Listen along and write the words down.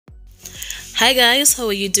Hi guys, how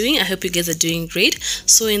are you doing? I hope you guys are doing great.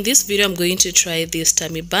 So in this video I'm going to try this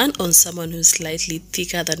tummy band on someone who's slightly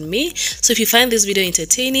thicker than me. So if you find this video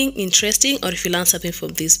entertaining, interesting, or if you learn something from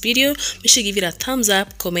this video, make sure you give it a thumbs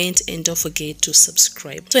up, comment, and don't forget to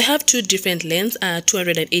subscribe. So I have two different lengths,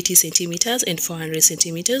 280 centimeters and 400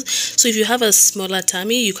 centimeters. So if you have a smaller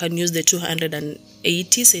tummy, you can use the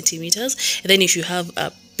 280 centimeters, and then if you have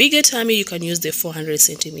a bigger tummy, you can use the 400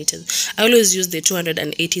 centimeters. I always use the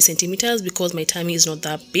 280 centimeters because my tummy is not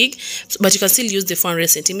that big, but you can still use the 400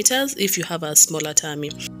 centimeters if you have a smaller tummy.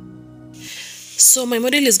 So my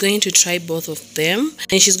model is going to try both of them,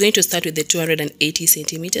 and she's going to start with the 280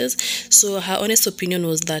 centimeters. So her honest opinion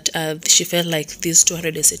was that she felt like this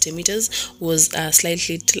 200 centimeters was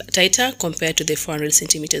slightly tighter compared to the 400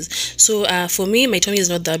 centimeters. So for me, my tummy is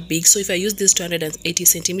not that big, so if I use this 280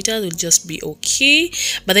 centimeters, it will just be okay.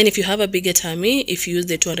 But then if you have a bigger tummy, if you use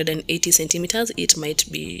the 280 centimeters, it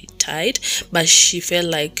might be tight. But she felt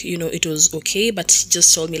like, you know, it was okay, but she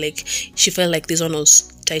just told me like she felt like this one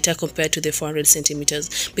was tighter compared to the 400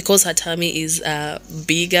 centimeters because her tummy is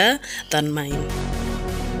bigger than mine.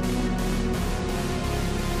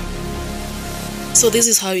 So this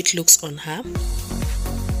is how it looks on her.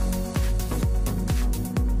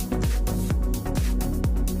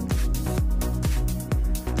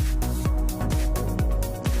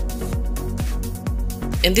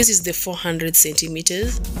 And this is the 400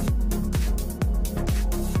 centimeters.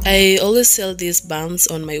 I always sell these bands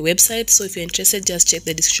on my website, so if you're interested, just check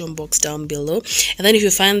the description box down below. And then if you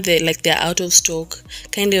find that they're out of stock,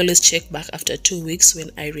 kindly always check back after 2 weeks when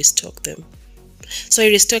I restock them. So I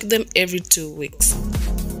restock them every 2 weeks.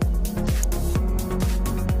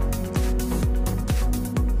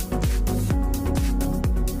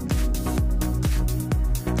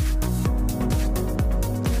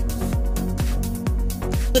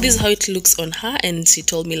 So this is how it looks on her, and she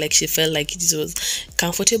told me like she felt like it was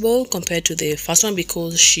comfortable compared to the first one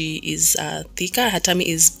because she is thicker, her tummy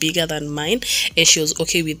is bigger than mine, and she was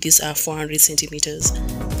okay with this 400 centimeters.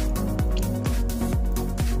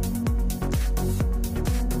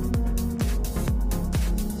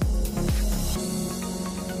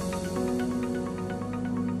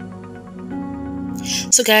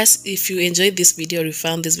 So guys, if you enjoyed this video or you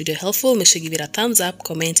found this video helpful, make sure you give it a thumbs up,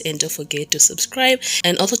 comment, and don't forget to subscribe,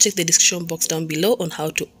 and also check the description box down below on how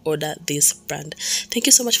to order this brand. Thank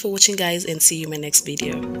you so much for watching guys, and see you in my next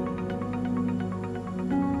video.